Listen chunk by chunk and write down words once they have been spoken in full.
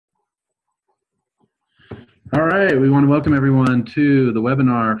All right, we want to welcome everyone to the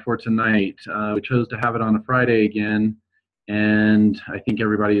webinar for tonight. We chose to have it on a Friday again, and I think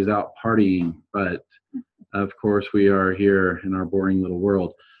everybody is out partying, but of course we are here in our boring little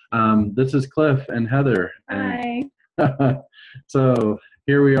world. This is Cliff and Heather. Hi. So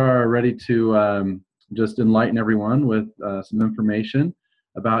here we are ready to just enlighten everyone with some information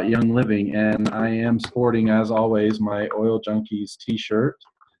about Young Living, and I am sporting, as always, my Oil Junkies t-shirt.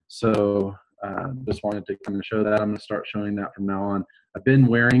 So just wanted to kind of show that. I'm going to start showing that from now on. I've been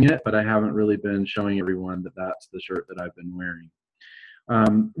wearing it, but I haven't really been showing everyone that that's the shirt that I've been wearing.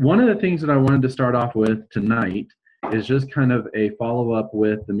 One of the things that I wanted to start off with tonight is just kind of a follow-up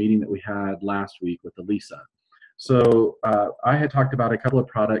with the meeting that we had last week with Elisa. So I had talked about a couple of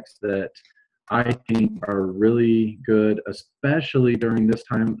products that I think are really good, especially during this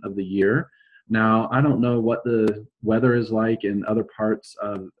time of the year. Now, I don't know what the weather is like in other parts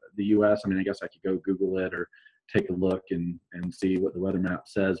of the U.S. I mean, I guess I could go Google it or take a look and see what the weather map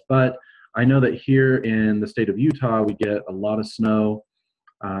says. But I know that here in the state of Utah, we get a lot of snow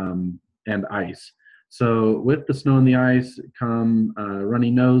and ice. So with the snow and the ice come runny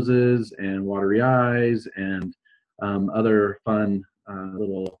noses and watery eyes and other fun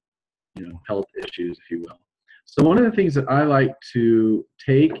little health issues, if you will. So one of the things that I like to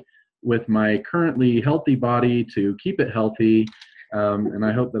take with my currently healthy body to keep it healthy, and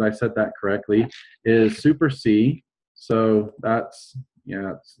I hope that I said that correctly, is Super C. So that's,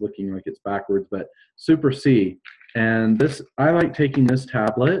 it's looking like it's backwards, but Super C. And this, I like taking this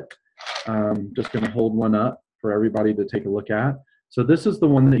tablet. Just going to hold one up for everybody to take a look at. So this is the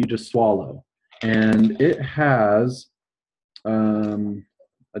one that you just swallow. And it has,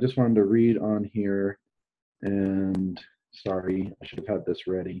 I just wanted to read on here, and sorry, I should have had this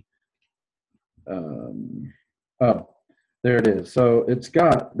ready. Oh, there it is. So it's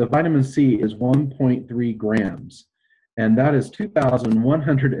got, the vitamin C is 1.3 grams, and that is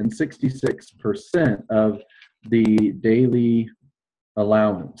 2,166% of the daily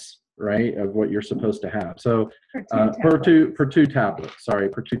allowance, right, of what you're supposed to have. So per two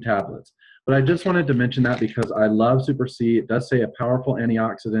tablets. But I just wanted to mention that because I love Super C. It does say a powerful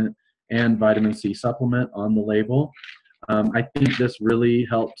antioxidant and vitamin C supplement on the label. I think this really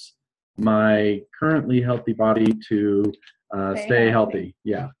helps my currently healthy body to stay healthy.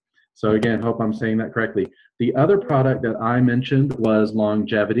 Yeah. So again, hope I'm saying that correctly. The other product that I mentioned was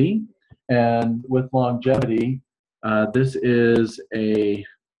Longevity. And with Longevity, this is a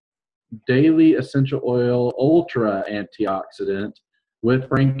daily essential oil ultra antioxidant with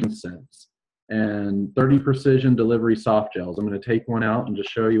frankincense and 30 precision delivery soft gels. I'm going to take one out and just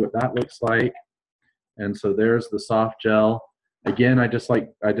show you what that looks like. And so there's the soft gel. Again, I just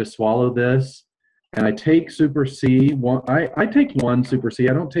swallow this, and I take Super C. I take one Super C.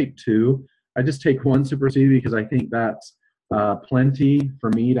 I don't take two. I just take one Super C because I think that's plenty for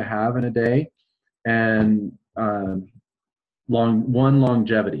me to have in a day. And one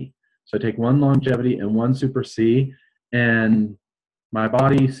Longevity. So I take one Longevity and one Super C, and my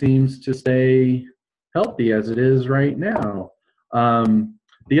body seems to stay healthy as it is right now.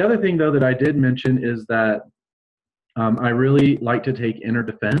 The other thing, though, that I did mention is that I really like to take Inner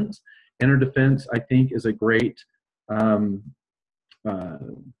Defense. Inner Defense, I think, is a great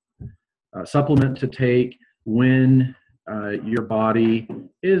supplement to take when your body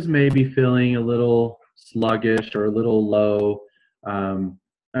is maybe feeling a little sluggish or a little low. I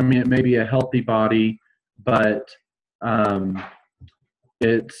mean, it may be a healthy body, but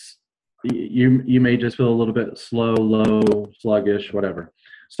you may just feel a little bit slow, low, sluggish, whatever.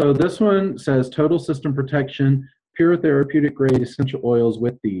 So this one says total system protection, pure therapeutic grade essential oils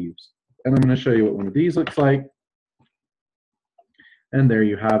with these. And I'm going to show you what one of these looks like. And there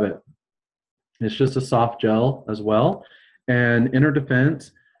you have it. It's just a soft gel as well. And Inner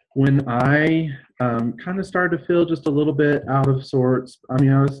Defense, when I kind of started to feel just a little bit out of sorts, I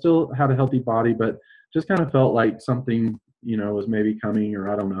mean, I still had a healthy body, but just kind of felt like something, was maybe coming, or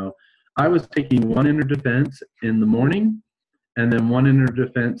I don't know. I was taking one Inner Defense in the morning and then one Inner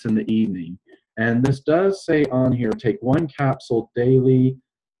Defense in the evening. And this does say on here, take one capsule daily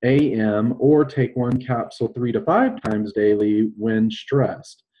AM or take one capsule 3 to 5 times daily when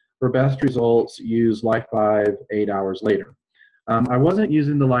stressed. For best results, use Life 5 8 hours later. I wasn't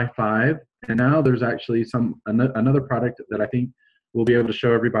using the Life 5, and now there's actually another product that I think we'll be able to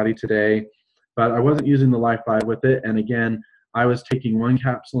show everybody today, but I wasn't using the Life 5 with it. And again, I was taking one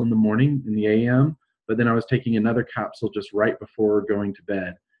capsule in the morning in the AM, but then I was taking another capsule just right before going to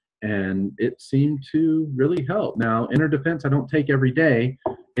bed. And it seemed to really help. Now, Inner Defense I don't take every day.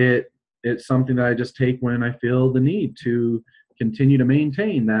 It's something that I just take when I feel the need to continue to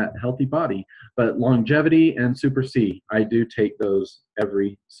maintain that healthy body. But longevity and Super C, I do take those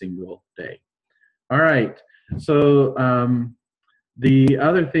every single day. All right. So the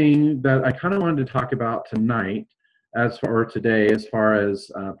other thing that I kind of wanted to talk about tonight, or today, as far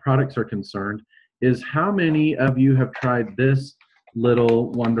as products are concerned, is how many of you have tried this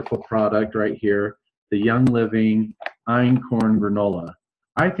little wonderful product right here, the Young Living Einkorn Granola.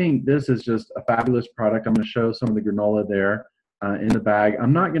 I think this is just a fabulous product. I'm going to show some of the granola there in the bag.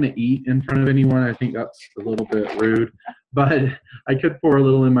 I'm not going to eat in front of anyone. I think that's a little bit rude, but I could pour a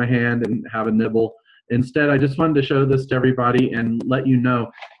little in my hand and have a nibble. Instead, I just wanted to show this to everybody and let you know.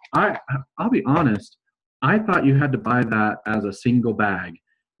 I'll be honest, I thought you had to buy that as a single bag.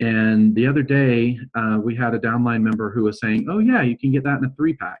 And the other day, we had a downline member who was saying, oh yeah, you can get that in a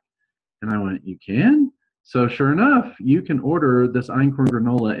 3-pack. And I went, you can? So sure enough, you can order this Einkorn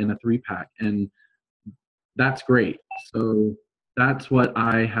granola in a 3-pack, and that's great. So that's what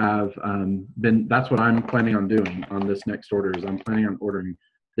I have that's what I'm planning on doing on this next order, is I'm planning on ordering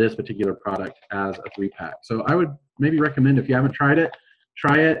this particular product as a 3-pack. So I would maybe recommend, if you haven't tried it,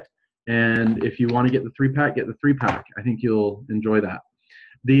 try it. And if you want to get the 3-pack, get the 3-pack. I think you'll enjoy that.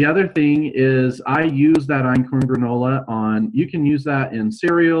 The other thing is I use that Einkorn granola you can use that in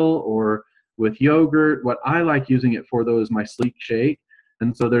cereal or with yogurt. What I like using it for, though, is my Sleek Shake.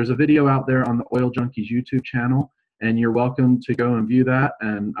 And so there's a video out there on the Oil Junkies YouTube channel, and you're welcome to go and view that.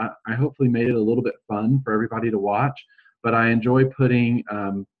 And I hopefully made it a little bit fun for everybody to watch. But I enjoy putting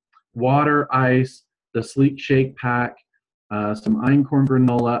water, ice, the Sleek Shake pack, some Einkorn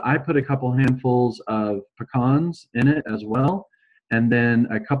granola. I put a couple handfuls of pecans in it as well, and then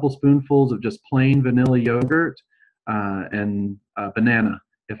a couple spoonfuls of just plain vanilla yogurt and banana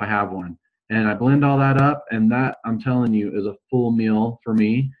if I have one. And I blend all that up, and that, I'm telling you, is a full meal for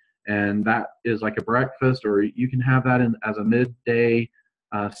me. And that is like a breakfast, or you can have that as a midday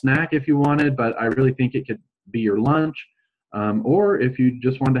snack if you wanted, but I really think it could be your lunch. Or if you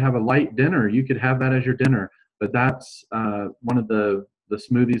just wanted to have a light dinner, you could have that as your dinner. But that's one of the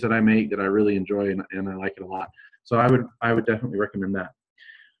smoothies that I make that I really enjoy, and I like it a lot. So I would definitely recommend that.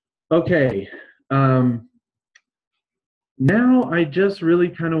 Okay. Now I just really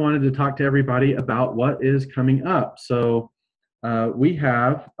kind of wanted to talk to everybody about what is coming up. So we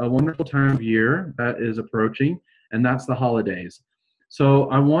have a wonderful time of year that is approaching, and that's the holidays. So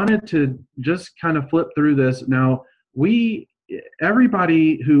I wanted to just kind of flip through this. Now,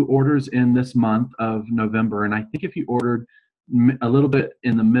 everybody who orders in this month of November, and I think if you ordered a little bit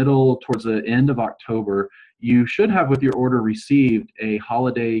in the middle towards the end of October, you should have with your order received a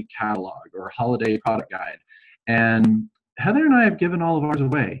holiday catalog or holiday product guide. And Heather and I have given all of ours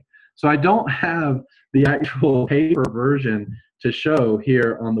away. So I don't have the actual paper version to show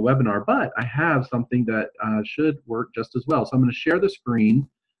here on the webinar, but I have something that should work just as well. So I'm going to share the screen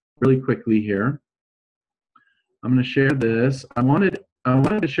really quickly here. I'm going to share this. I wanted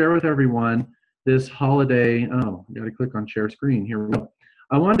to share with everyone this holiday. Oh, I got to click on share screen. Here we go.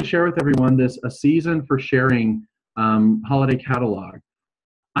 I wanted to share with everyone this A Season for Sharing holiday catalog.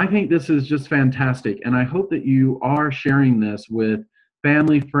 I think this is just fantastic, and I hope that you are sharing this with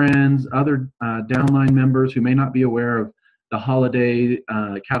family, friends, other downline members who may not be aware of the holiday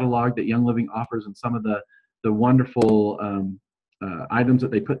catalog that Young Living offers, and some of the wonderful items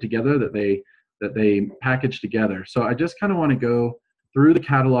that they put together, that they package together. So I just kind of want to go through the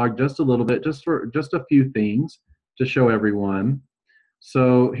catalog just a little bit, just a few things to show everyone.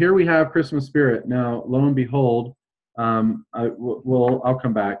 So here we have Christmas Spirit. Now, lo and behold, I'll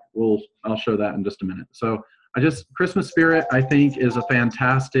come back. I'll show that in just a minute. So Christmas Spirit, I think, is a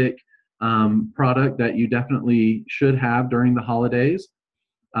fantastic product that you definitely should have during the holidays.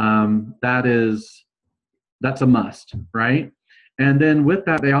 That's a must, right? And then with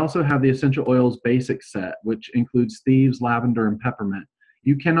that, they also have the Essential Oils Basic Set, which includes Thieves, Lavender, and Peppermint.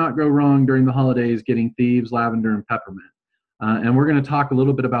 You cannot go wrong during the holidays getting Thieves, Lavender, and Peppermint. And we're going to talk a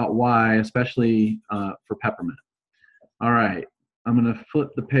little bit about why, especially for peppermint. All right, I'm going to flip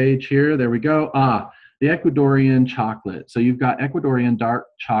the page here. There we go. The Ecuadorian chocolate. So you've got Ecuadorian dark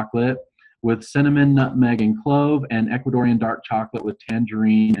chocolate with cinnamon, nutmeg, and clove, and Ecuadorian dark chocolate with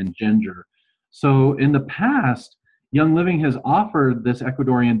tangerine and ginger. So in the past, Young Living has offered this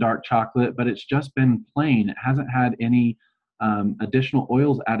Ecuadorian dark chocolate, but it's just been plain. It hasn't had any additional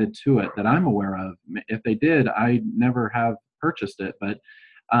oils added to it that I'm aware of. If they did, I never have purchased it. But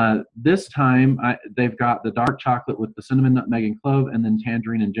this time, they've got the dark chocolate with the cinnamon, nutmeg, and clove, and then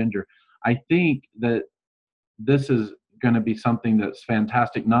tangerine and ginger. I think that this is going to be something that's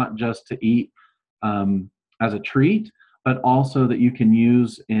fantastic, not just to eat as a treat, but also that you can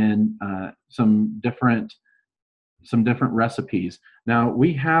use in some different some different recipes. Now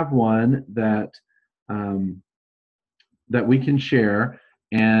we have one that that we can share,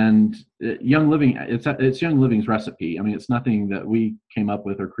 and Young Living, it's Young Living's recipe. I mean, it's nothing that we came up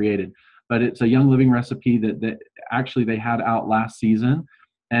with or created, but it's a Young Living recipe that actually they had out last season,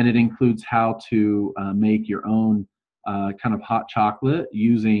 and it includes how to make your own kind of hot chocolate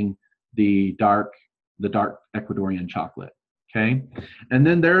using the dark Ecuadorian chocolate. Okay, and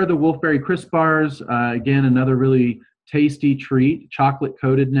then there are the Wolfberry Crisp bars. Again, another really tasty treat, chocolate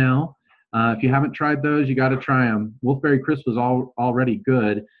coated now. If you haven't tried those, you got to try them. Wolfberry Crisp was already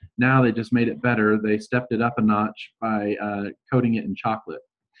good. Now they just made it better. They stepped it up a notch by coating it in chocolate.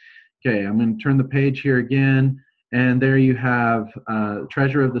 Okay, I'm going to turn the page here again, and there you have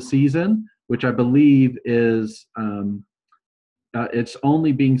Treasure of the Season, which I believe is it's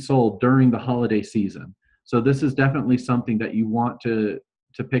only being sold during the holiday season. So this is definitely something that you want to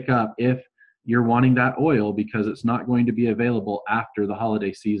pick up if you're wanting that oil, because it's not going to be available after the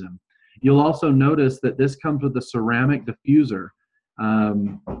holiday season. You'll also notice that this comes with a ceramic diffuser,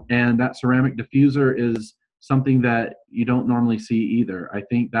 and that ceramic diffuser is something that you don't normally see either. I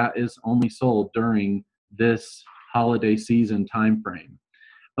think that is only sold during this holiday season time frame.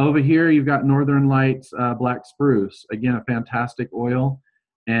 Over here, you've got Northern Lights Black Spruce. Again, a fantastic oil,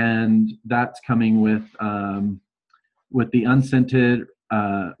 and that's coming with the unscented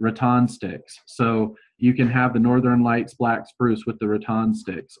rattan sticks. So you can have the Northern Lights Black Spruce with the rattan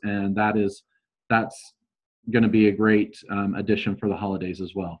sticks, and that's going to be a great addition for the holidays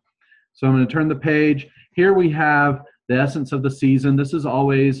as well. So I'm going to turn the page. Here we have the Essence of the Season. This is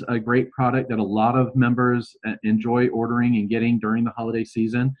always a great product that a lot of members enjoy ordering and getting during the holiday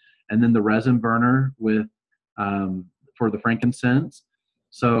season. And then the resin burner with for the frankincense.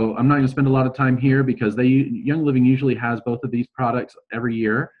 So I'm not going to spend a lot of time here because Young Living usually has both of these products every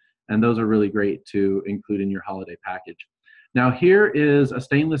year, and those are really great to include in your holiday package. Now here is a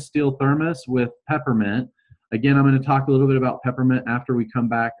stainless steel thermos with peppermint. Again, I'm going to talk a little bit about peppermint after we come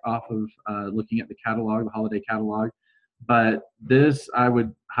back off of looking at the catalog, the holiday catalog. But this I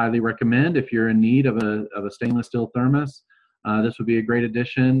would highly recommend if you're in need of a stainless steel thermos. This would be a great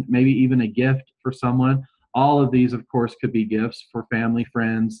addition, maybe even a gift for someone. All of these, of course, could be gifts for family,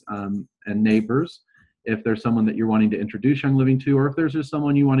 friends, and neighbors. If there's someone that you're wanting to introduce Young Living to, or if there's just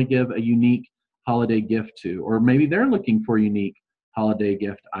someone you want to give a unique holiday gift to, or maybe they're looking for unique holiday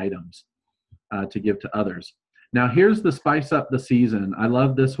gift items to give to others. Now here's the Spice Up the Season. I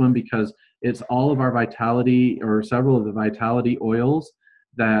love this one because it's all of our Vitality, or several of the Vitality oils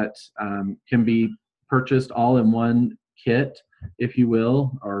that can be purchased all in one kit, if you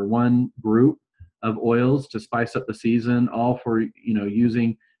will, or one group of oils to spice up the season, all for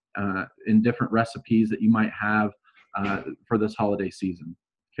using in different recipes that you might have for this holiday season.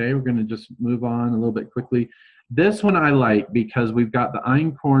 Okay, we're going to just move on a little bit quickly. This one I like because we've got the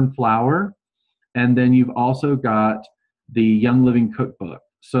einkorn flour, and then you've also got the Young Living cookbook.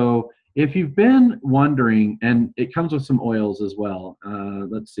 So if you've been wondering, and it comes with some oils as well.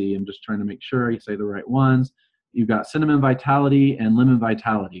 Let's see, I'm just trying to make sure I say the right ones. You've got Cinnamon Vitality and Lemon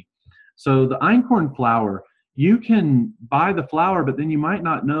Vitality. So the einkorn flour, you can buy the flour, but then you might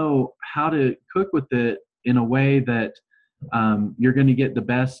not know how to cook with it in a way that you're going to get the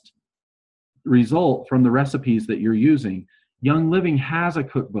best result from the recipes that you're using. Young Living has a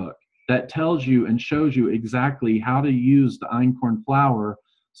cookbook that tells you and shows you exactly how to use the einkorn flour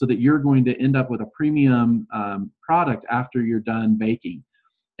so that you're going to end up with a premium product after you're done baking.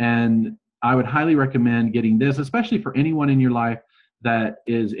 And I would highly recommend getting this, especially for anyone in your life that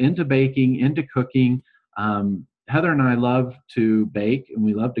is into baking, into cooking. Heather and I love to bake and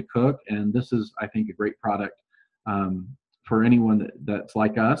we love to cook, and this is, I think, a great product for anyone that's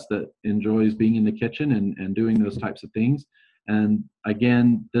like us, that enjoys being in the kitchen and doing those types of things. And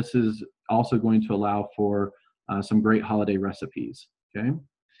again, this is also going to allow for some great holiday recipes. Okay.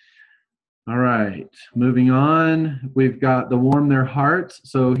 All right, moving on. We've got the Warm Their Hearts.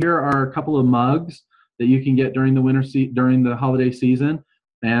 So here are a couple of mugs that you can get during the during the holiday season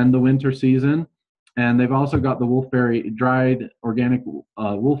and the winter season. And they've also got the wolfberry, dried organic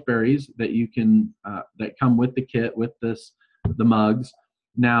wolfberries that you can that come with the kit with the mugs.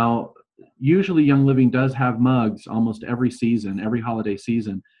 Now, usually Young Living does have mugs almost every season, every holiday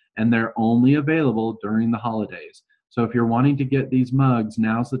season, and they're only available during the holidays. So if you're wanting to get these mugs,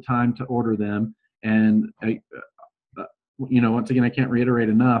 now's the time to order them. And once again, I can't reiterate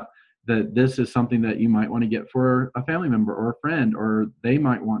enough that this is something that you might want to get for a family member or a friend, or they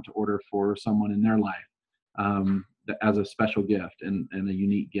might want to order for someone in their life as a special gift and a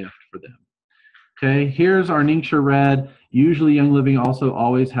unique gift for them. Okay, here's our Ningxia Red. Usually Young Living also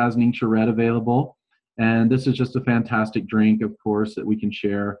always has Ningxia Red available. And this is just a fantastic drink, of course, that we can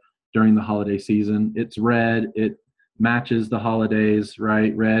share during the holiday season. It's red. It matches the holidays,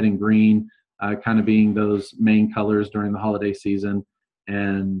 right? Red and green kind of being those main colors during the holiday season.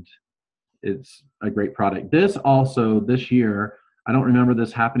 And it's a great product. This also, this year, I don't remember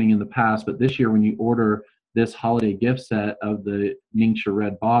this happening in the past, but this year when you order this holiday gift set of the Ningxia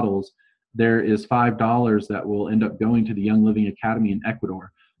Red bottles, there is $5 that will end up going to the Young Living Academy in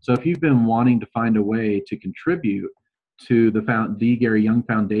Ecuador. So if you've been wanting to find a way to contribute to the Gary Young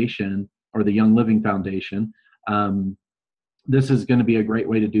Foundation or the Young Living Foundation, this is going to be a great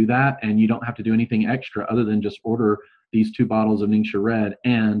way to do that, and you don't have to do anything extra other than just order these 2 bottles of Ningxia Red,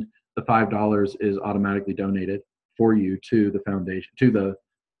 and the $5 is automatically donated for you to the foundation, to the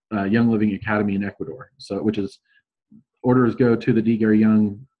Young Living Academy in Ecuador. So, which is, orders go to the D. Gary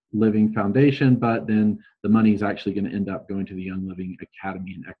Young Living Foundation, but then the money is actually going to end up going to the Young Living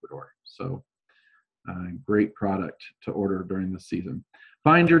Academy in Ecuador. So, great product to order during the season.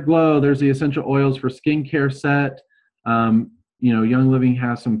 Find Your Glow. There's the essential oils for skincare set. You know, Young Living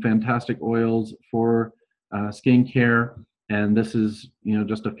has some fantastic oils for skincare, and this is, you know,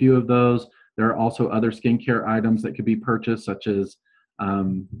 just a few of those. There are also other skincare items that could be purchased, such as,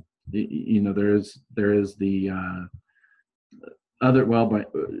 you know, there is the other, well,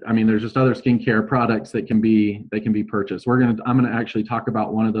 but I mean, there's just other skincare products that can be purchased. I'm gonna actually talk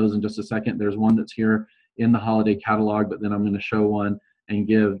about one of those in just a second. There's one that's here in the holiday catalog, but then I'm going to show one and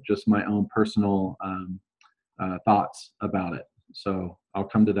give just my own personal thoughts about it. So I'll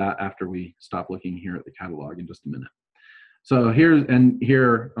come to that after we stop looking here at the catalog in just a minute. So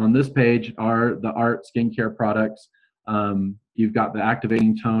here on this page are the ART skincare products. You've got the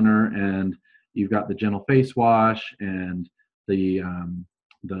activating toner, and you've got the gentle face wash, and the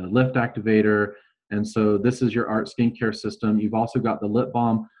lift activator. And so this is your ART skincare system. You've also got the lip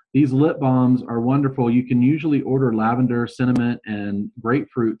balm. These lip balms are wonderful. You can usually order lavender, cinnamon, and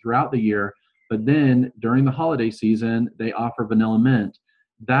grapefruit throughout the year, but then during the holiday season, they offer vanilla mint.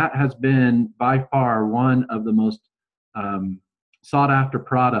 That has been by far one of the most sought after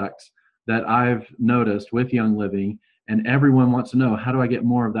products that I've noticed with Young Living, and everyone wants to know, how do I get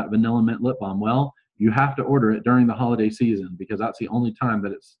more of that vanilla mint lip balm? Well, you have to order it during the holiday season because that's the only time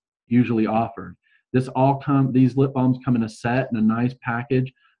that it's usually offered. These lip balms come in a set in a nice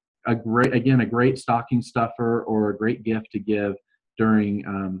package. A great stocking stuffer or a great gift to give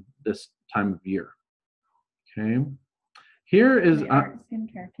during this time of year. Okay. Here is the ART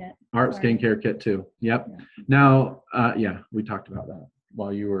skincare kit. ART skincare kit too. Yep. Yeah. Now, yeah, we talked about that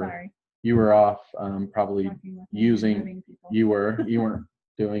while you were off, probably using. You weren't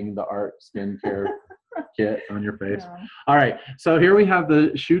doing the ART skincare kit on your face. No. All right. So here we have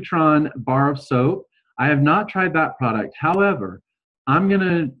the Shutron bar of soap. I have not tried that product. However, I'm going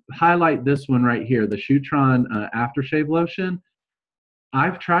to highlight this one right here, the Shutron aftershave lotion.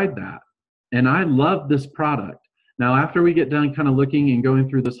 I've tried that, and I love this product. Now, after we get done kind of looking and going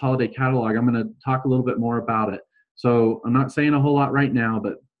through this holiday catalog, I'm going to talk a little bit more about it. So I'm not saying a whole lot right now,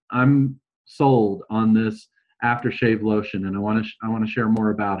 but I'm sold on this aftershave lotion, and I want to share more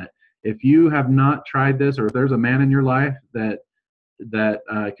about it. If you have not tried this, or if there's a man in your life that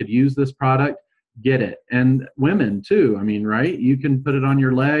could use this product, get it. And women too. I mean, right? You can put it on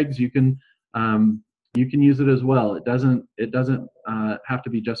your legs. You can use it as well. It doesn't have to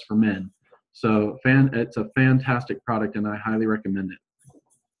be just for men. So it's a fantastic product, and I highly recommend it.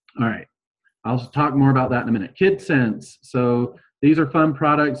 All right. I'll talk more about that in a minute. Kid Sense. So these are fun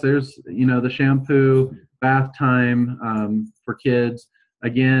products. There's, you know, the shampoo, bath time for kids.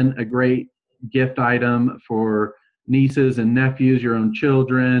 Again, a great gift item for nieces and nephews, your own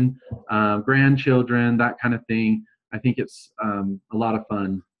children, grandchildren, that kind of thing. I think it's a lot of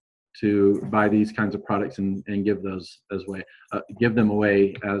fun to buy these kinds of products and give those give them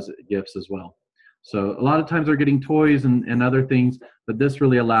away as gifts as well. So a lot of times they're getting toys and other things, but this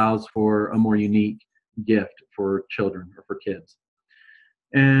really allows for a more unique gift for children or for kids.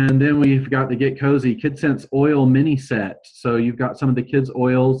 And then we've got the Get Cozy Kid Sense Oil Mini Set. So you've got some of the kids'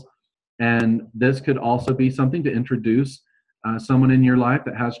 oils, and this could also be something to introduce someone in your life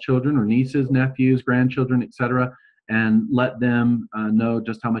that has children or nieces, nephews, grandchildren, etc., and let them know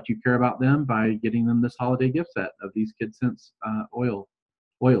just how much you care about them by getting them this holiday gift set of these Kid Sense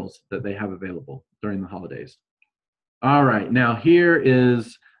oils that they have available during the holidays. All right, now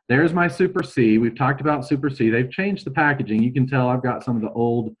there's my Super C. We've talked about Super C. They've changed the packaging. You can tell I've got some of the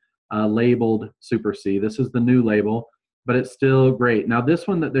old labeled Super C. This is the new label, but it's still great. Now this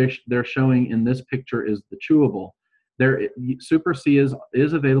one that they're showing in this picture is the chewable. Super C is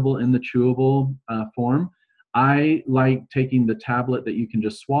available in the chewable form. I like taking the tablet that you can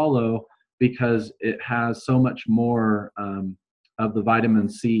just swallow because it has so much more of the vitamin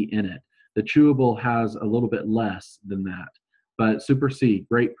C in it. The chewable has a little bit less than that. But Super C,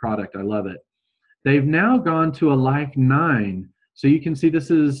 great product. I love it. They've now gone to a Life 9. So you can see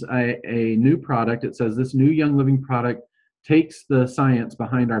this is a new product. It says this new Young Living product takes the science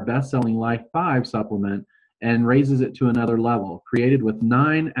behind our best-selling Life 5 supplement and raises it to another level. Created with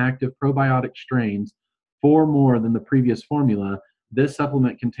 9 active probiotic strains, 4 more than the previous formula, this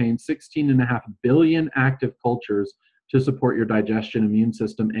supplement contains 16.5 billion active cultures to support your digestion, immune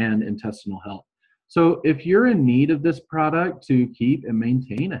system, and intestinal health. So if you're in need of this product to keep and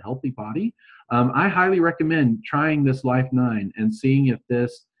maintain a healthy body, I highly recommend trying this Life 9 and seeing if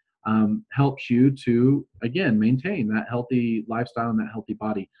this helps you to, again, maintain that healthy lifestyle and that healthy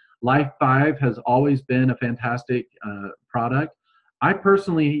body. Life 5 has always been a fantastic product. I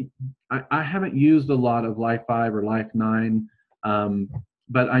personally, I haven't used a lot of Life 5 or Life 9,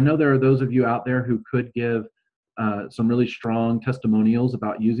 but I know there are those of you out there who could give some really strong testimonials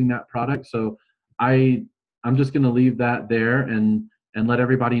about using that product. So I'm just going to leave that there and let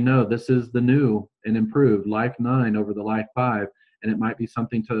everybody know this is the new and improved Life 9 over the Life 5, and it might be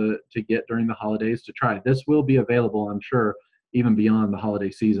something to get during the holidays to try. This will be available, I'm sure, even beyond the holiday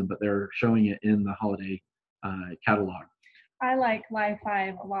season, but they're showing it in the holiday catalog. I like Life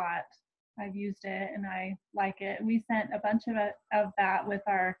 5 a lot. I've used it and I like it. We sent a bunch of that with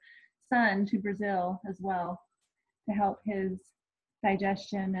our son to Brazil as well to help his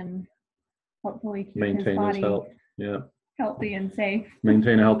digestion and hopefully keep maintain his body his health. Yeah. Healthy and safe.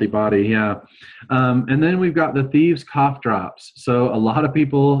 Maintain a healthy body, yeah. And then we've got the Thieves Cough Drops. So a lot of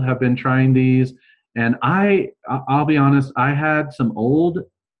people have been trying these, and I'll be honest, I had some old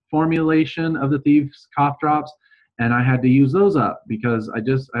formulation of the Thieves Cough Drops, and I had to use those up because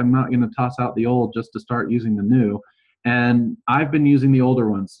I'm not going to toss out the old just to start using the new. And I've been using the older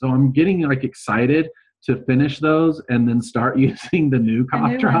ones, so I'm getting like excited to finish those and then start using the new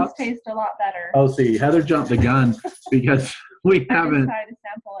cough drops. The new ones taste a lot better. Oh, see, Heather jumped the gun because we haven't. I decided to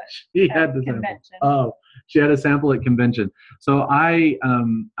sample it. She had to sample. Oh, she had a sample at convention. So I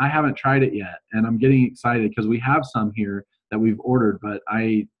haven't tried it yet, and I'm getting excited because we have some here that we've ordered, but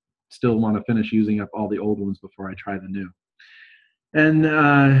I still want to finish using up all the old ones before I try the new.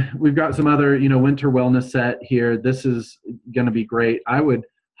 And we've got some other, winter wellness set here. This is going to be great. I would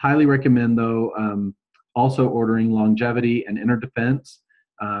highly recommend, though, also ordering Longevity and Inner Defense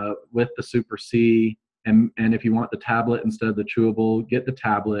with the Super C. And if you want the tablet instead of the chewable, get the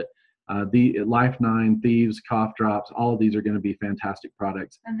tablet. The Life 9, Thieves, Cough Drops, all of these are going to be fantastic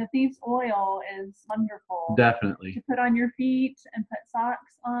products. And the Thieves oil is wonderful. Definitely. To put on your feet and put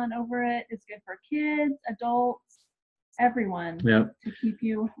socks on over it. It's good for kids, adults, everyone. Yep. To keep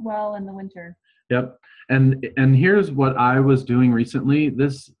you well in the winter. Yep. And here's what I was doing recently.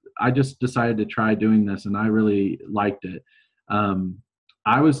 I just decided to try doing this, and I really liked it.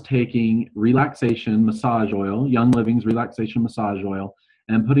 I was taking relaxation massage oil, Young Living's relaxation massage oil,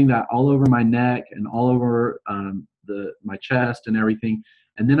 and putting that all over my neck and all over my chest and everything.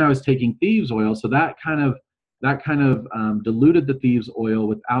 And then I was taking Thieves oil, so that kind of diluted the Thieves oil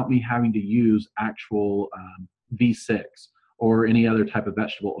without me having to use actual V6 or any other type of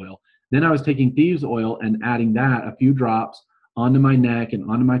vegetable oil. Then I was taking Thieves oil and adding that, a few drops, onto my neck and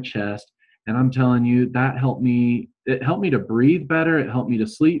onto my chest. And I'm telling you, that helped me. It helped me to breathe better. It helped me to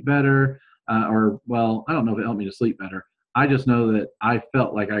sleep better. I don't know if it helped me to sleep better. I just know that I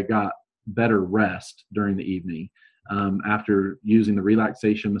felt like I got better rest during the evening after using the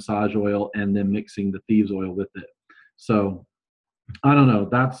relaxation massage oil and then mixing the Thieves oil with it. So I don't know.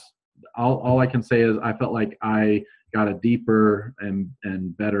 That's all I can say is I felt like I got a deeper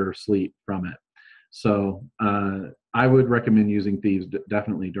and better sleep from it. So I would recommend using Thieves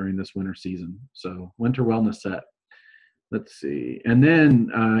definitely during this winter season. So winter wellness set. Let's see. And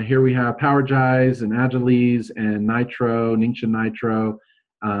then here we have Powergize and Agiles and Nitro, Ningxia Nitro.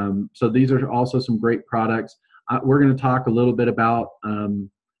 So these are also some great products. We're going to talk a little bit about, I'm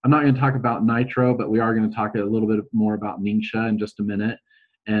not going to talk about Nitro, but we are going to talk a little bit more about Ningxia in just a minute.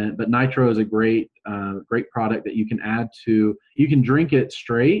 But Nitro is a great product that you can add to, you can drink it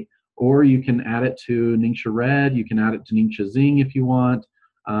straight, or you can add it to Ningxia Red. You can add it to Ningxia Zing if you want.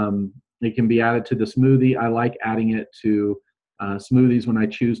 It can be added to the smoothie. I like adding it to smoothies when I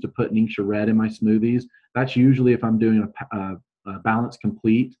choose to put Ningxia Red in my smoothies. That's usually if I'm doing a Balance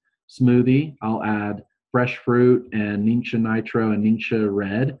Complete smoothie. I'll add fresh fruit and Ningxia Nitro and Ningxia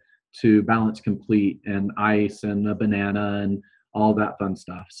Red to Balance Complete, and ice and a banana and all that fun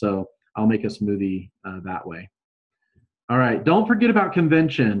stuff. So I'll make a smoothie that way. All right, don't forget about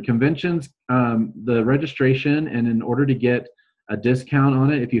convention. Conventions, the registration, and in order to get a discount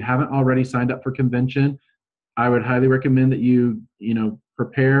on it. If you haven't already signed up for convention, I would highly recommend that you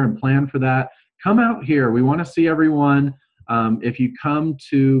prepare and plan for that. Come out here. We want to see everyone. If you come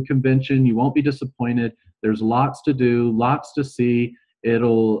to convention, you won't be disappointed. There's lots to do, lots to see.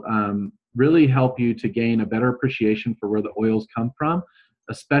 It'll really help you to gain a better appreciation for where the oils come from,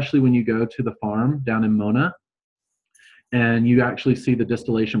 especially when you go to the farm down in Mona and you actually see the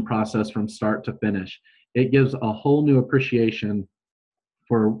distillation process from start to finish. It gives a whole new appreciation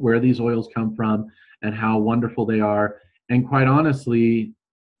for where these oils come from and how wonderful they are. And quite honestly,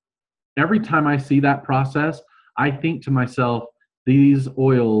 every time I see that process, I think to myself, these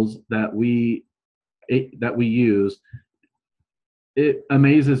oils that we use, it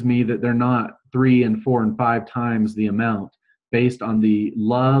amazes me that they're not 3 and 4 and 5 times the amount, based on the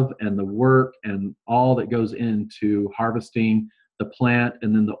love and the work and all that goes into harvesting the plant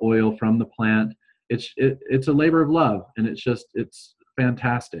and then the oil from the plant. It's a labor of love, and it's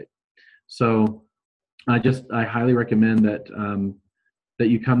fantastic. So I highly recommend that that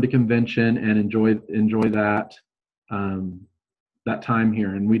you come to convention and enjoy that that time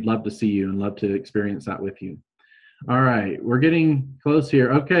here, and we'd love to see you and love to experience that with you. All right, we're getting close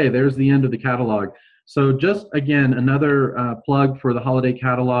here. Okay, there's the end of the catalog. So just again, another plug for the holiday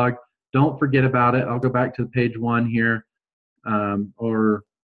catalog. Don't forget about it. I'll go back to page 1 here, or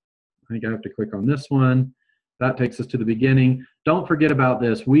I think I have to click on this one. That takes us to the beginning. Don't forget about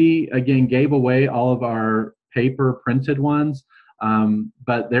this. We, again, gave away all of our paper printed ones,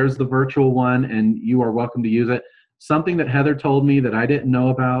 but there's the virtual one, and you are welcome to use it. Something that Heather told me that I didn't know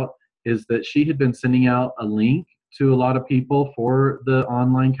about is that she had been sending out a link to a lot of people for the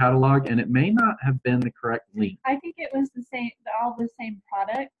online catalog, and it may not have been the correct link. I think it was the same, all the same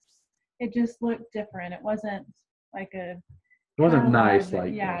products. It just looked different. It wasn't like a It wasn't nice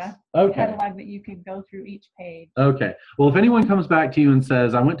like yeah, this. Okay. catalog that you could go through each page. Okay. Well, if anyone comes back to you and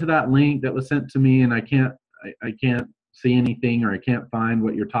says, I went to that link that was sent to me and I can't see anything, or I can't find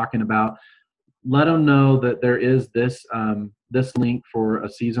what you're talking about, let them know that there is this this link for A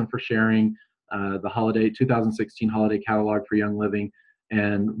Season for Sharing, the 2016 holiday catalog for Young Living,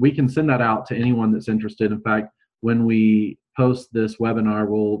 and we can send that out to anyone that's interested. In fact, when we post this webinar,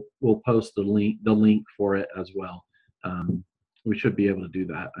 we'll post the link for it as well. We should be able to do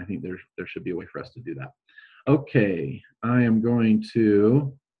that. I think there should be a way for us to do that. Okay, I am going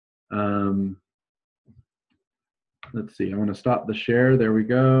to let's see. I want to stop the share. There we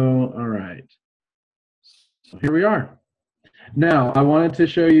go. All right. So here we are. Now, I wanted to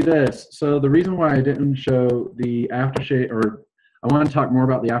show you this. So the reason why I didn't show the aftershave, or I want to talk more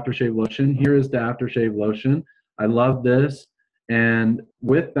about the aftershave lotion. Here is the aftershave lotion. I love this. And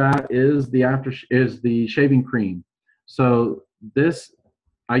with that is the shaving cream. So this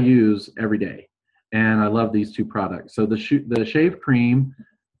I use every day, and I love these two products. So the shave cream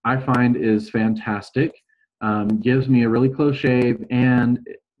I find is fantastic. Gives me a really close shave, and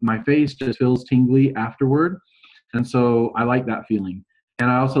my face just feels tingly afterward. And so I like that feeling.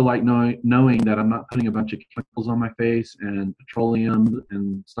 And I also like knowing that I'm not putting a bunch of chemicals on my face and petroleum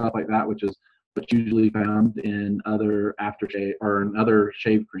and stuff like that, which is what's usually found in other aftershave or in other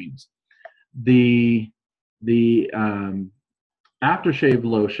shave creams. The aftershave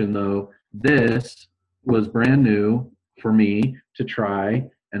lotion, though, this was brand new for me to try,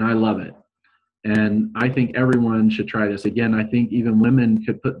 and I love it. And I think everyone should try this. Again, I think even women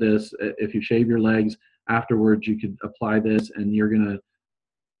could put this, if you shave your legs afterwards, you could apply this and you're gonna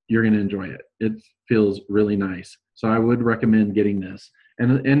enjoy it. It feels really nice. So I would recommend getting this.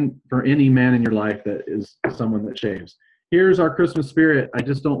 And for any man in your life that is someone that shaves. Here's our Christmas Spirit. I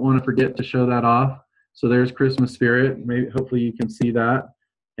just don't want to forget to show that off. So there's Christmas Spirit. Maybe hopefully you can see that.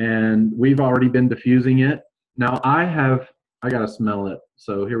 And we've already been diffusing it. Now I gotta smell it.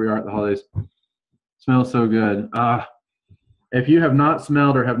 So here we are at the holidays. Smells so good. If you have not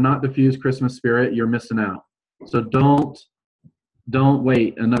smelled or have not diffused Christmas Spirit, you're missing out. So don't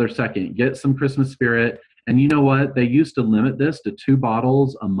wait another second. Get some Christmas Spirit. And you know what? They used to limit this to 2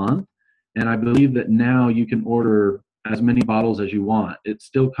 bottles a month. And I believe that now you can order as many bottles as you want. It's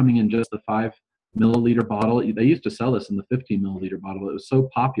still coming in just the 5 milliliter bottle. They used to sell this in the 15 milliliter bottle. It was so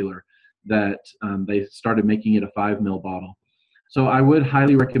popular that they started making it a 5 ml bottle. So I would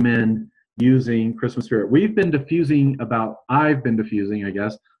highly recommend using Christmas Spirit. I've been diffusing, I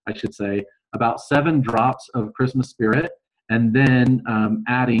guess I should say, about 7 drops of Christmas Spirit, and then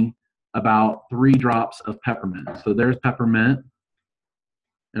adding about 3 drops of peppermint. So there's peppermint,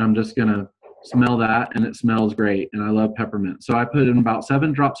 and I'm just gonna smell that, and it smells great, and I love peppermint. So I put in about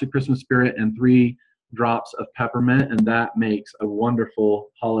 7 drops of Christmas Spirit and 3 drops of peppermint, and that makes a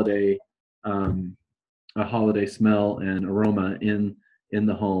wonderful holiday a holiday smell and aroma in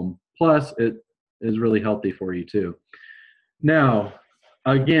the home. Plus, it is really healthy for you too. Now,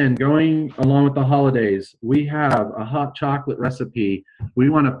 again, going along with the holidays, we have a hot chocolate recipe. We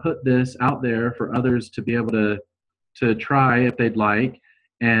want to put this out there for others to be able to try if they'd like.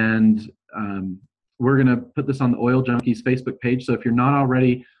 And we're going to put this on the Oil Junkies Facebook page. So if you're not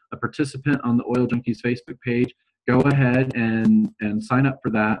already a participant on the Oil Junkies Facebook page, go ahead and sign up for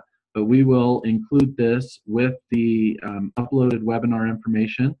that. But we will include this with the uploaded webinar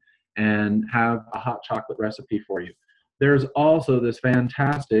information and have a hot chocolate recipe for you. There's also this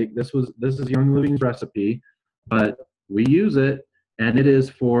fantastic, this is Young Living's recipe, but we use it, and it is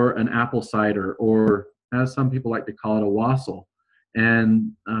for an apple cider, or as some people like to call it, a wassail.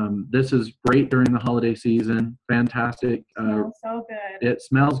 And this is great during the holiday season. Fantastic. Smells so good. It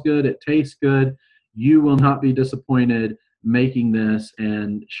smells good. It tastes good. You will not be disappointed making this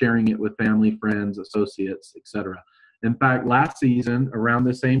and sharing it with family, friends, associates, etc. In fact, last season, around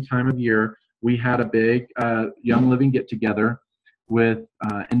the same time of year, we had a big Young Living get-together with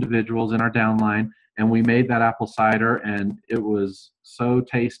individuals in our downline, and we made that apple cider, and it was so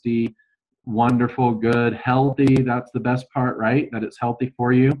tasty, wonderful, good, healthy. That's the best part, right? That it's healthy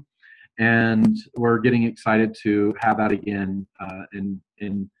for you. And we're getting excited to have that again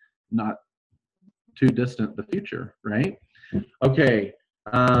in not too distant the future, right? Okay.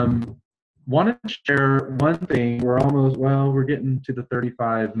 Wanted to share one thing. We're getting to the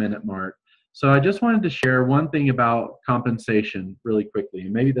 35-minute mark. So I just wanted to share one thing about compensation really quickly.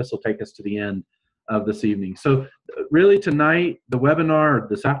 And maybe this will take us to the end of this evening. So really tonight, the webinar, or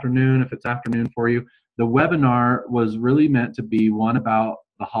this afternoon, if it's afternoon for you, the webinar was really meant to be one about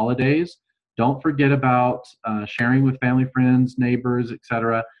the holidays. Don't forget about sharing with family, friends, neighbors,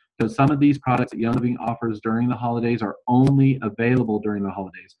 etc. Because some of these products that Young Living offers during the holidays are only available during the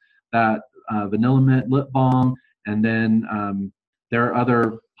holidays. That Vanilla Mint lip balm, and then there are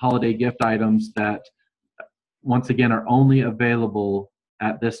other holiday gift items that, once again, are only available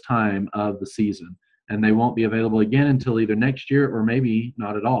at this time of the season. And they won't be available again until either next year or maybe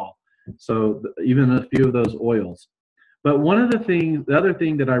not at all. So even a few of those oils. But the other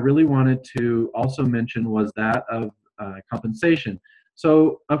thing that I really wanted to also mention was that of compensation.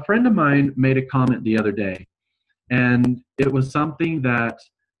 So a friend of mine made a comment the other day, and it was something that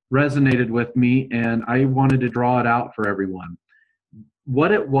resonated with me, and I wanted to draw it out for everyone.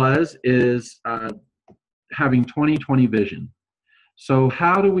 What it was is having 20/20 vision. So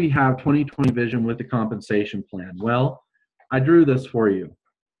how do we have 20/20 vision with the compensation plan? Well, I drew this for you.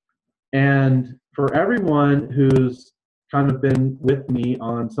 And for everyone who's kind of been with me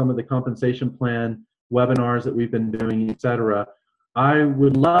on some of the compensation plan webinars that we've been doing, etc., I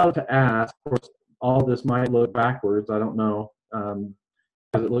would love to ask, of course, all this might look backwards. I don't know,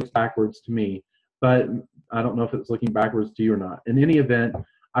 because it looks backwards to me, but I don't know if it's looking backwards to you or not. In any event,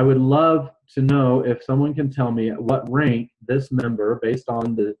 I would love to know if someone can tell me at what rank this member, based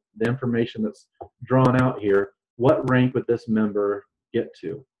on the information that's drawn out here, what rank would this member get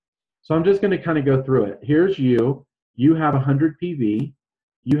to? So I'm just going to kind of go through it. Here's you. You have 100 PV.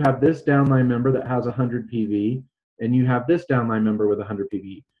 You have this downline member that has 100 PV, and you have this downline member with 100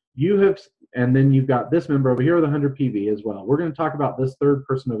 PV. And then you've got this member over here with 100 PV as well. We're going to talk about this third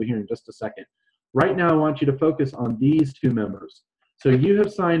person over here in just a second. Right now, I want you to focus on these two members. So you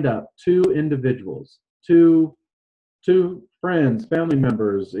have signed up 2 individuals, two friends, family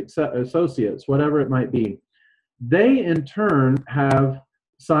members, associates, whatever it might be. They, in turn, have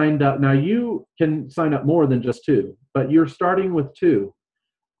signed up. Now, you can sign up more than just 2, but you're starting with 2.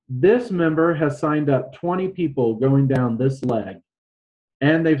 This member has signed up 20 people going down this leg,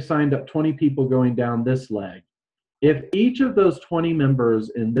 and they've signed up 20 people going down this leg. If each of those 20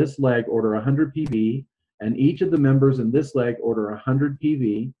 members in this leg order 100 PV, and each of the members in this leg order 100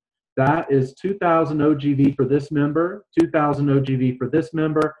 PV, that is 2,000 OGV for this member, 2,000 OGV for this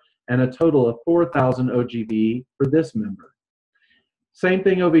member, and a total of 4,000 OGV for this member. Same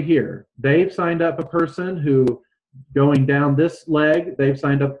thing over here. They've signed up a person who, going down this leg, they've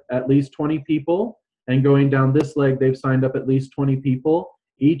signed up at least 20 people, and going down this leg, they've signed up at least 20 people,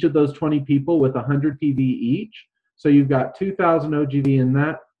 each of those 20 people with 100 PV each. So you've got 2,000 OGV in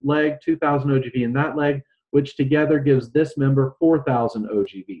that leg, 2,000 OGV in that leg, which together gives this member 4,000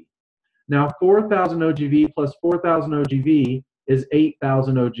 OGV. Now, 4,000 OGV plus 4,000 OGV is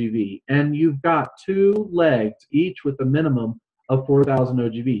 8,000 OGV, and you've got 2 legs, each with a minimum of 4,000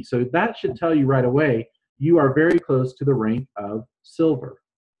 OGV. So that should tell you right away you are very close to the rank of silver.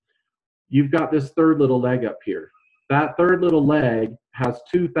 You've got this third little leg up here. That third little leg has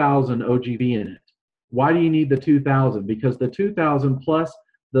 2,000 OGV in it. Why do you need the 2,000? Because the 2,000 plus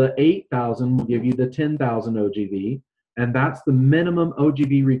The 8,000 will give you the 10,000 OGV, and that's the minimum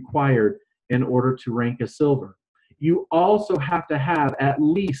OGV required in order to rank as silver. You also have to have at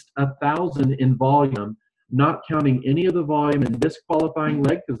least 1,000 in volume, not counting any of the volume in this qualifying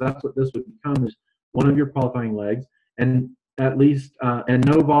leg, because that's what this would become, is one of your qualifying legs, and at least and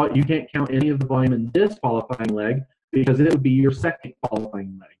no volume. You can't count any of the volume in this qualifying leg because it would be your second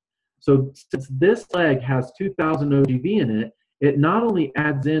qualifying leg. So since this leg has 2,000 OGV in it, it not only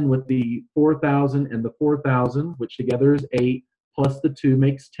adds in with the 4,000 and the 4,000, which together is 8, plus the 2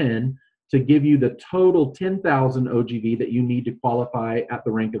 makes 10, to give you the total 10,000 OGV that you need to qualify at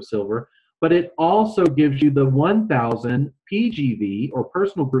the rank of silver, but it also gives you the 1,000 PGV, or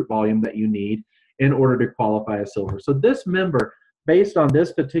personal group volume, that you need in order to qualify as silver. So this member, based on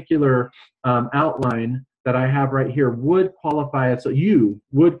this particular outline that I have right here, would qualify as, so you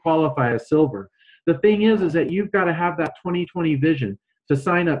would qualify as silver. The thing is that you've got to have that 20/20 vision to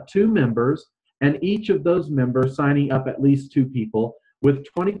sign up 2 members, and each of those members signing up at least 2 people, with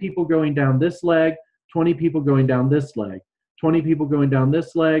 20 people going down this leg, 20 people going down this leg, 20 people going down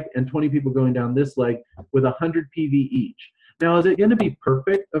this leg, and 20 people going down this leg, with 100 PV each. Now, is it going to be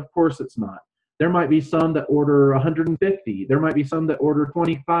perfect? Of course it's not. There might be some that order 150. There might be some that order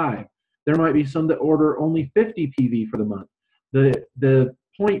 25. There might be some that order only 50 PV for the month. The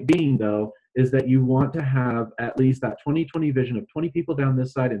point being, though, is that you want to have at least that 20/20 vision of 20 people down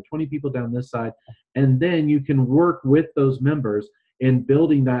this side and 20 people down this side, and then you can work with those members in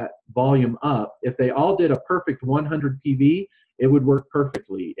building that volume up. If they all did a perfect 100 PV, it would work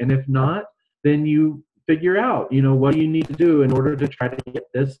perfectly. And if not, then you figure out, what do you need to do in order to try to get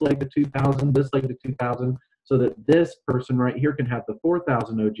this leg to 2,000, this leg to 2,000, so that this person right here can have the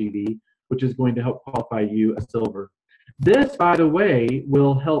 4,000 OGV, which is going to help qualify you as silver. This, by the way,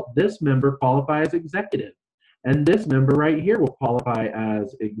 will help this member qualify as executive. And this member right here will qualify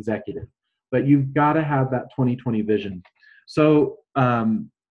as executive. But you've got to have that 20/20 vision. So I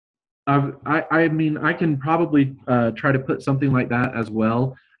mean, I can probably try to put something like that as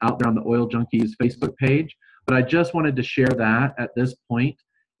well out there on the Oil Junkies Facebook page. But I just wanted to share that at this point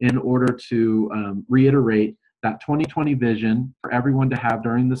in order to reiterate that 20/20 vision for everyone to have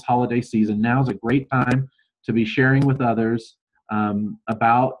during this holiday season. Now is a great time to be sharing with others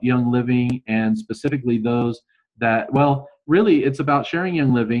about Young Living, and specifically those that, well, really it's about sharing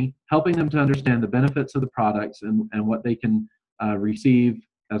Young Living, helping them to understand the benefits of the products and what they can receive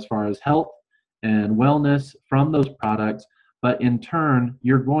as far as health and wellness from those products. But in turn,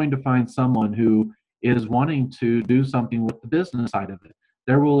 you're going to find someone who is wanting to do something with the business side of it.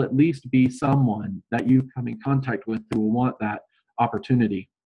 There will at least be someone that you come in contact with who will want that opportunity.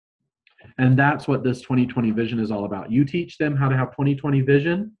 And that's what this 20/20 vision is all about. You teach them how to have 20/20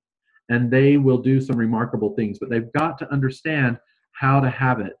 vision, and they will do some remarkable things. But they've got to understand how to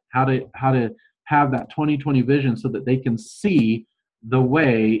have it, how to have that 20/20 vision, so that they can see the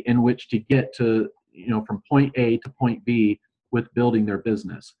way in which to get to, from point A to point B with building their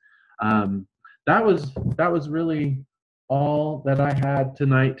business. That was really all that I had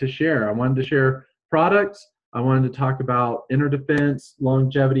tonight to share. I wanted to share products. I wanted to talk about Inner Defense,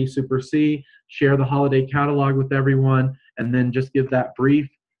 Longevity, Super C, share the holiday catalog with everyone, and then just give that brief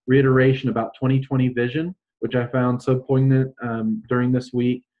reiteration about 20/20 vision, which I found so poignant during this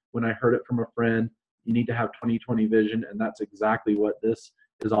week when I heard it from a friend. You need to have 20/20 vision, and that's exactly what this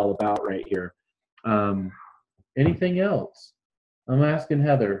is all about right here. Anything else? I'm asking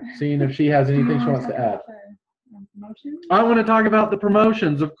Heather, seeing if she has anything she wants to add. I want to talk about the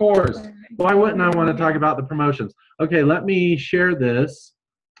promotions, of course. Why wouldn't I want to talk about the promotions? Okay, let me share this.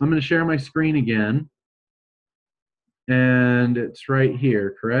 I'm going to share my screen again. And it's right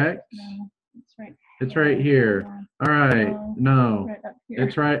here, correct? No, it's right. It's right here. Yeah. All right. No. Right up here.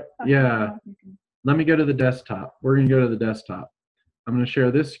 It's right. Yeah. Let me go to the desktop. We're going to go to the desktop. I'm going to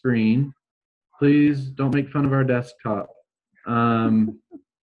share this screen. Please don't make fun of our desktop.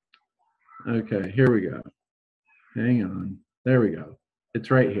 Okay, here we go. Hang on. There we go.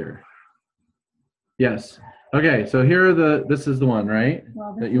 It's right here. Yes. Okay, so here are this is the one, right?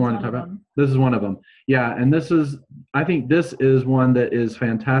 Well, that you want to talk about? This is one of them. Yeah, and I think this is one that is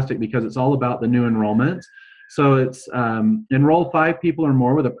fantastic because it's all about the new enrollments. So it's enroll 5 people or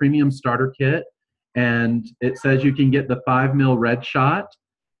more with a premium starter kit, and it says you can get the 5 mil red shot,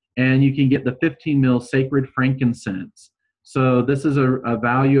 and you can get the 15 mil sacred frankincense. So this is a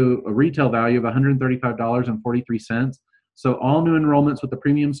retail value of $135.43. So all new enrollments with the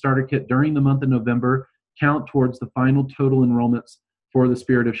premium starter kit during the month of November count towards the final total enrollments for the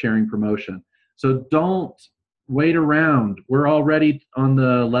Spirit of Sharing promotion. So don't wait around. We're already on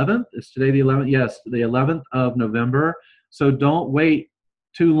the 11th. Is today the 11th? Yes, the 11th of November. So don't wait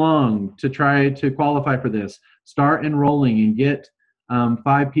too long to try to qualify for this. Start enrolling and get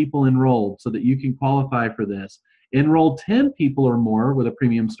 5 people enrolled so that you can qualify for this. Enroll 10 people or more with a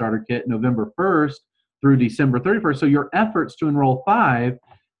premium starter kit November 1st through December 31st. So your efforts to enroll 5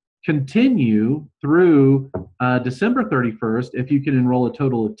 continue through December 31st if you can enroll a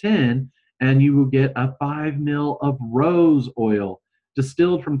total of 10, and you will get a 5 ml of rose oil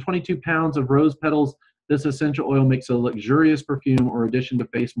distilled from 22 pounds of rose petals. This essential oil makes a luxurious perfume or addition to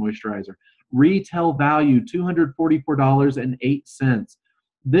face moisturizer. Retail value $244.08.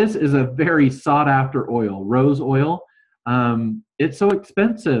 This is a very sought after oil, rose oil. It's so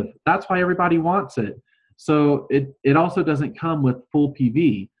expensive. That's why everybody wants it. So it also doesn't come with full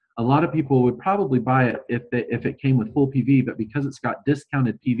PV. A lot of people would probably buy it if it came with full PV, but because it's got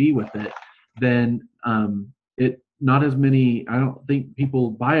discounted PV with it, then not as many, I don't think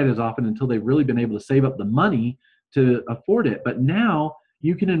people buy it as often until they've really been able to save up the money to afford it. But now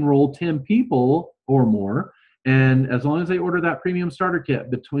you can enroll 10 people or more, and as long as they order that premium starter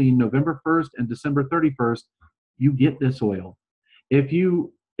kit between November 1st and December 31st, you get this oil. If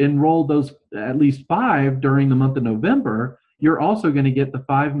you enroll those at least 5 during the month of November, you're also going to get the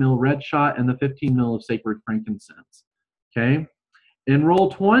 5 ml red shot and the 15 ml of sacred frankincense. Okay? Enroll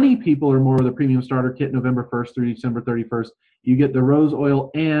 20 people or more with a premium starter kit November 1st through December 31st. You get the rose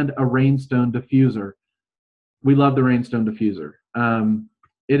oil and a rainstone diffuser. We love the rainstone diffuser.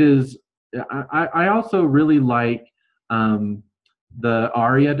 It is. I also really like the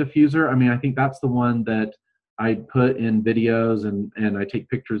Aria diffuser. I mean, I think that's the one that I put in videos and I take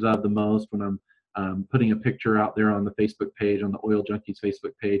pictures of the most when I'm putting a picture out there on the Facebook page, on the Oil Junkies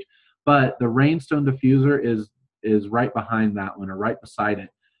Facebook page. But the rainstone diffuser is right behind that one, or right beside it.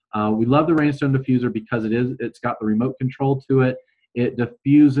 We love the rainstone diffuser because it's got the remote control to it. It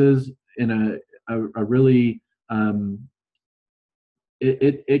diffuses in a really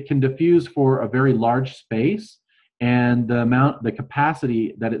it can diffuse for a very large space, and the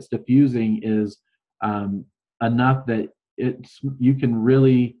capacity that it's diffusing is enough that you can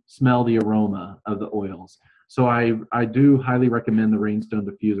really smell the aroma of the oils. So I do highly recommend the rainstone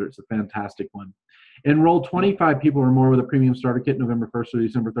diffuser. It's a fantastic one. Enroll 25 people or more with a premium starter kit November 1st through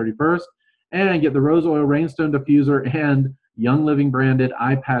December 31st, and get the rose oil rainstone diffuser and Young Living branded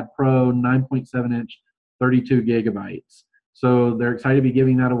iPad Pro 9.7 inch 32 gigabytes. So they're excited to be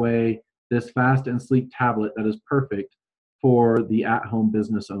giving that away, this fast and sleek tablet that is perfect for the at-home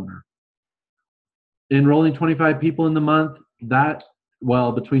business owner. Enrolling 25 people in the month,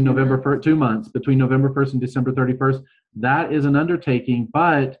 between November 1st, 2 months, between November 1st and December 31st, that is an undertaking,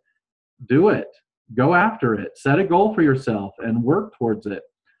 but do it. Go after it. Set a goal for yourself and work towards it.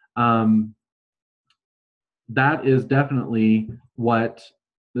 That is definitely what,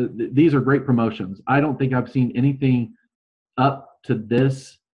 these are great promotions. I don't think I've seen anything up to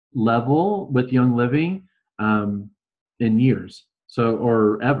this level with Young Living in years,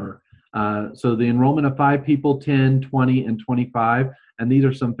 or ever. So the enrollment of 5 people, 10, 20, and 25, and these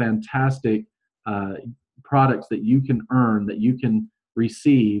are some fantastic products that you can earn, that you can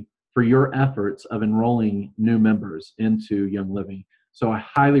receive for your efforts of enrolling new members into Young Living. So I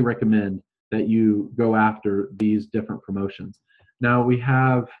highly recommend that you go after these different promotions. Now do we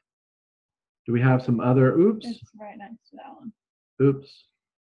have some other, oops. It's right next to that one. Oops,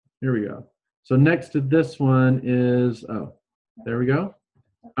 here we go. So next to this one is, there we go.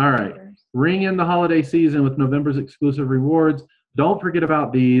 All right, ring in the holiday season with November's exclusive rewards. Don't forget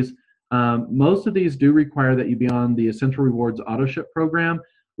about these. Most of these do require that you be on the Essential Rewards auto ship program,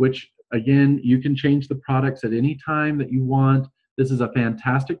 which again, you can change the products at any time that you want. This is a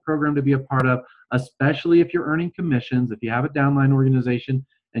fantastic program to be a part of, especially if you're earning commissions. If you have a downline organization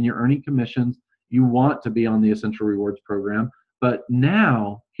and you're earning commissions, you want to be on the Essential Rewards program. But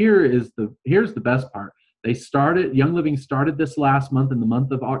now, here's the best part. Young Living started this last month, in the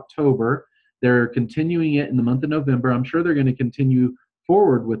month of October. They're continuing it in the month of November. I'm sure they're going to continue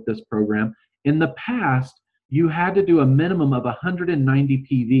forward with this program. In the past, you had to do a minimum of 190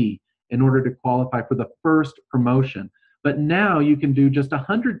 PV in order to qualify for the first promotion. But now you can do just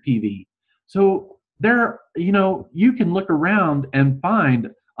 100 PV. So you can look around and find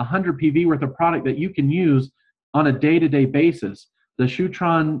 100 PV worth of product that you can use on a day-to-day basis. The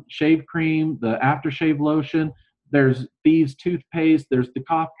Shutron shave cream, the aftershave lotion, there's Thieves toothpaste, there's the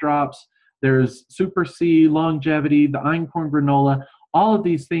cough drops, there's Super C longevity, the einkorn granola. All of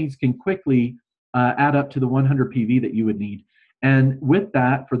these things can quickly add up to the 100 PV that you would need. And with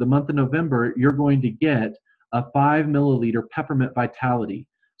that, for the month of November, you're going to get a 5 milliliter peppermint vitality.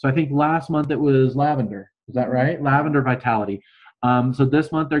 So I think last month it was lavender. Is that right? Lavender vitality. So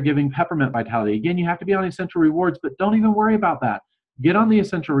this month they're giving peppermint vitality. Again, you have to be on Essential Rewards, but don't even worry about that. get on the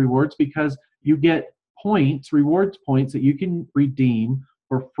Essential Rewards because you get points, rewards points that you can redeem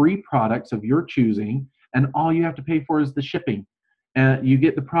for free products of your choosing, and all you have to pay for is the shipping. And you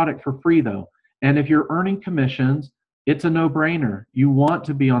get the product for free though. And if you're earning commissions, it's a no-brainer. You want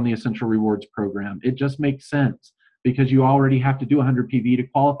to be on the Essential Rewards program. It just makes sense because you already have to do 100 PV to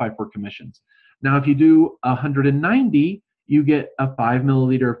qualify for commissions. Now, if you do 190, you get a 5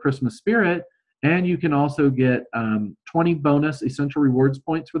 milliliter of Christmas Spirit, and you can also get 20 bonus Essential Rewards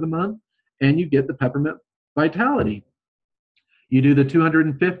points for the month, and you get the Peppermint Vitality. You do the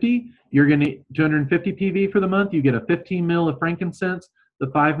 250, you're going to 250 PV for the month. You get a 15 mil of frankincense, the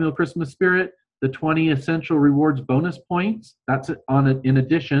 5 mil Christmas Spirit, the 20 Essential Rewards bonus points. That's on it in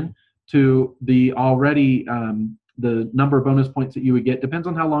addition to the already the number of bonus points that you would get. Depends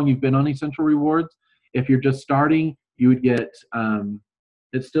on how long you've been on Essential Rewards. If you're just starting, you would get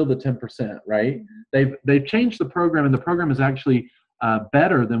it's still the 10%, right? They've changed the program, and the program is actually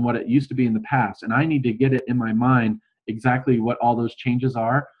better than what it used to be in the past. And I need to get it in my mind exactly what all those changes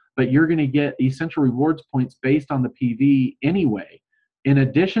are. But you're going to get Essential Rewards points based on the PV anyway. In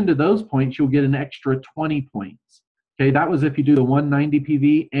addition to those points, you'll get an extra 20 points. Okay, that was if you do the 190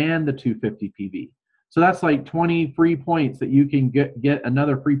 PV and the 250 PV. So that's like 20 free points that you can get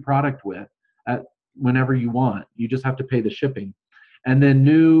another free product with at whenever you want. You just have to pay the shipping. And then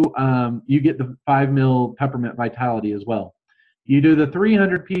you get the 5 mil Peppermint Vitality as well. You do the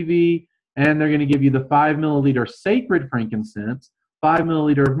 300 PV, and they're going to give you the 5 milliliter Sacred Frankincense, 5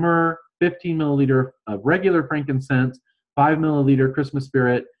 milliliter of myrrh, 15 milliliter of regular frankincense, 5 milliliter Christmas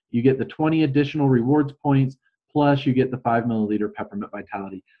Spirit. You get the 20 additional rewards points, plus you get the 5 milliliter Peppermint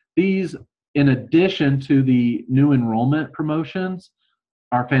Vitality. These, in addition to the new enrollment promotions,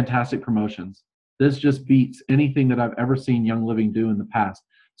 are fantastic promotions. This just beats anything that I've ever seen Young Living do in the past.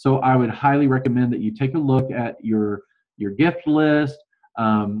 So I would highly recommend that you take a look at your gift list,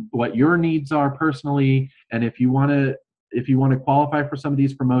 what your needs are personally, and if you want to qualify for some of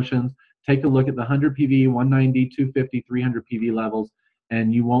these promotions, take a look at the 100 PV, 190, 250, 300 PV levels,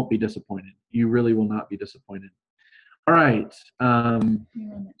 and you won't be disappointed. You really will not be disappointed. All right.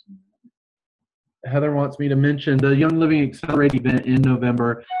 Heather wants me to mention the Young Living Accelerate event in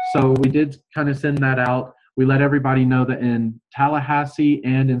November. So we did kind of send that out. We let everybody know that in Tallahassee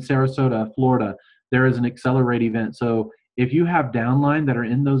and in Sarasota, Florida, there is an Accelerate event. So if you have downline that are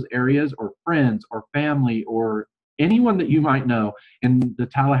in those areas, or friends or family or anyone that you might know in the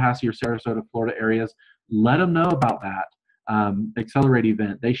Tallahassee or Sarasota, Florida areas, let them know about that Accelerate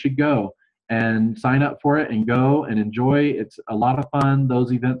event. They should go and sign up for it and go and enjoy. It's a lot of fun.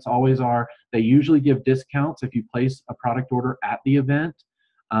 Those events always are. They usually give discounts if you place a product order at the event,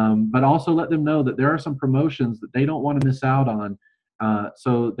 but also let them know that there are some promotions that they don't want to miss out on.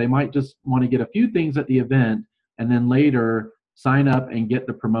 So they might just want to get a few things at the event and then later sign up and get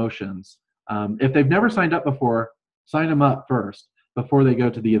the promotions. If they've never signed up before, sign them up first before they go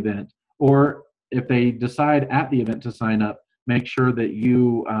to the event. Or if they decide at the event to sign up, make sure that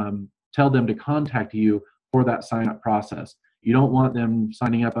you tell them to contact you for that sign-up process. You don't want them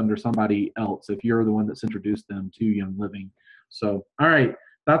signing up under somebody else if you're the one that's introduced them to Young Living. So, all right,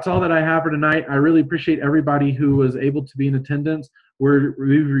 that's all that I have for tonight. I really appreciate everybody who was able to be in attendance. We've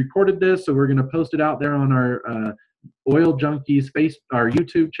recorded this, so we're going to post it out there on our Oil Junkies our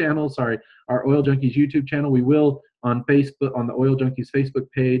YouTube channel. Sorry, our Oil Junkies YouTube channel. We will on Facebook, on the Oil Junkies Facebook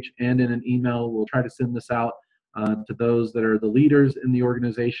page, and in an email. We'll try to send this out to those that are the leaders in the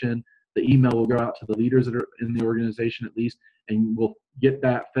organization. The email will go out to the leaders that are in the organization at least, and we'll get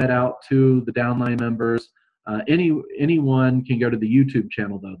that fed out to the downline members. Anyone can go to the YouTube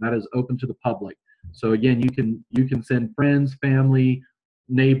channel though. That is open to the public. So again, you can send friends, family,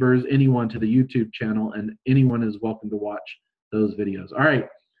 neighbors, anyone to the YouTube channel, and anyone is welcome to watch those videos. All right,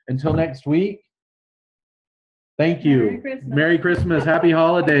 until next week. Thank you. Merry Christmas. Merry Christmas. Happy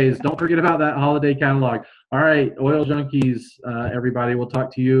holidays. Don't forget about that holiday catalog. All right, Oil Junkies, everybody, we'll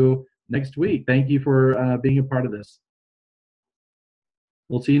talk to you next week. Thank you for being a part of this.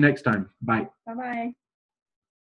 We'll see you next time. Bye. Bye-bye.